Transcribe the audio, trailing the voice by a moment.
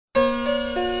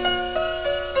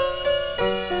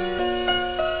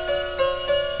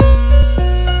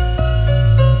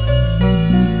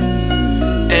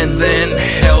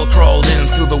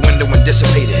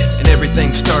dissipated, and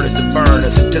everything started to burn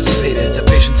as it dissipated. The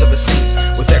patience of a saint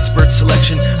with expert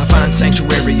selection. I find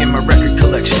sanctuary in my record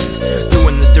collection,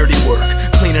 doing the dirty work,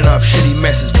 cleaning up shitty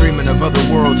messes, dreaming of other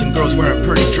worlds and girls wearing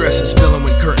pretty dresses,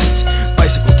 billowing curtains,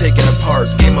 bicycle taken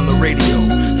apart, game on the radio,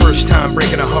 first time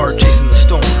breaking a heart, chasing the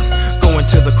storm, going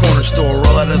to the corner store,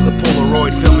 roll out of the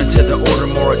Polaroid, film into the order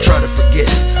more. I try to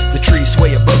forget the trees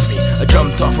sway above me. I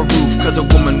jumped off a roof cause a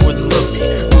woman wouldn't love me.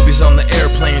 Movies on the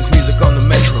airplanes, music on the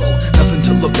metro, nothing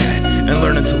to look at and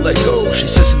learning to let go. She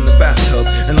sits in the bathtub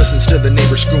and listens to the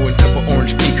neighbor screwing cup of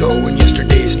orange Pico in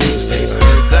yesterday's news, babe. I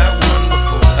heard that one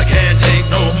before, I can't take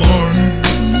no more.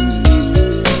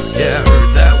 Yeah, I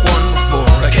heard that one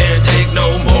before, I can't take no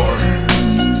more.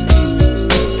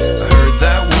 I heard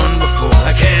that one before,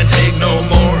 I can't take no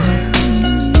more.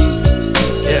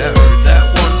 Yeah, I heard that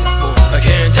one before, I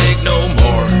can't take no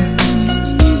more.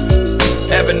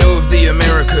 Avenue of the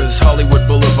Americas, Hollywood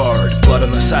Boulevard, blood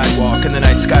on the sidewalk and the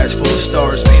night sky is full of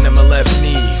stars. Pain on my left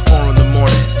knee, 4 in the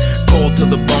morning, cold to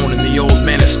the bone and the old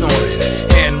man is snoring.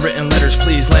 Handwritten letters,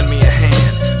 please lend me a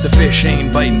hand. The fish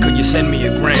ain't biting, could you send me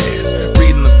 $1,000?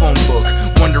 Reading the phone book,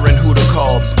 wondering who to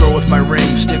call. Girl with my ring,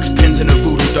 sticks, pins and a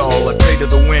voodoo doll. I pray to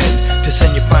the wind to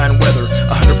send you fine weather,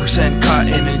 100%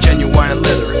 cotton and genuine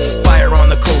leather. Fire on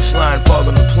the coastline, fog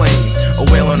on the plain, a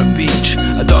whale on a beach,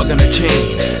 a dog on a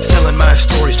chain. Selling my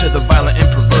stories to the violent and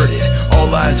perverted.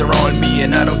 All eyes are on me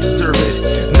and I don't deserve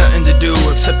it. Nothing to do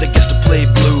except I guess to play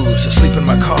blues. Asleep in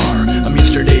my car, I'm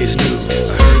yesterday's news.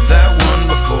 I heard that one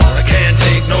before, I can't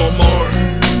take no more.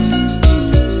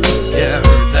 Yeah, I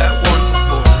heard that one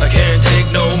before, I can't take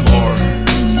no more.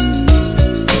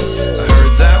 I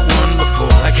heard that one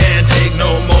before, I can't take no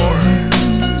more.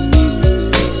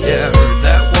 Yeah, I heard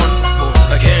that one before,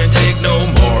 I can't take no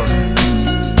more.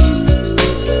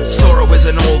 Sorrow is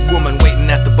an old woman waiting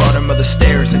at the bottom of the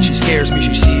stairs, and she scares me,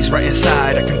 she sees right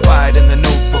inside. I confide in the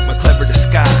notebook, my clever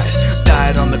disguise.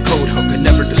 Died on the coat hook, I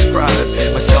never describe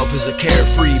myself as a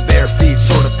carefree, bare feet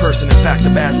sort of person. In fact, the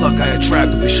bad luck I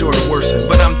attract will be sure to worsen.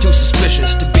 But I'm too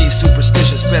suspicious to be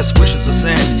superstitious. Best wishes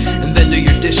I send, and then do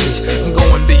your dishes. I'm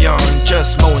going beyond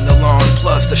just mowing the lawn.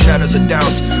 Plus the shadows of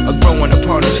doubts are growing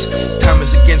upon us. Time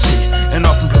is against me and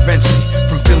often prevents me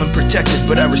from feeling protected,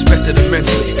 but I respect it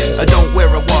immensely. I don't wear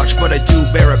a watch, but I do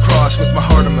bear a cross with my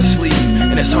heart on my sleeve,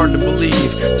 and it's hard to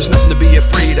believe there's nothing to be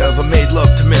afraid of. I made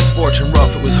love to misfortune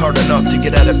rough, it was hard enough to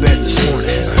get out of bed this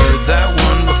morning.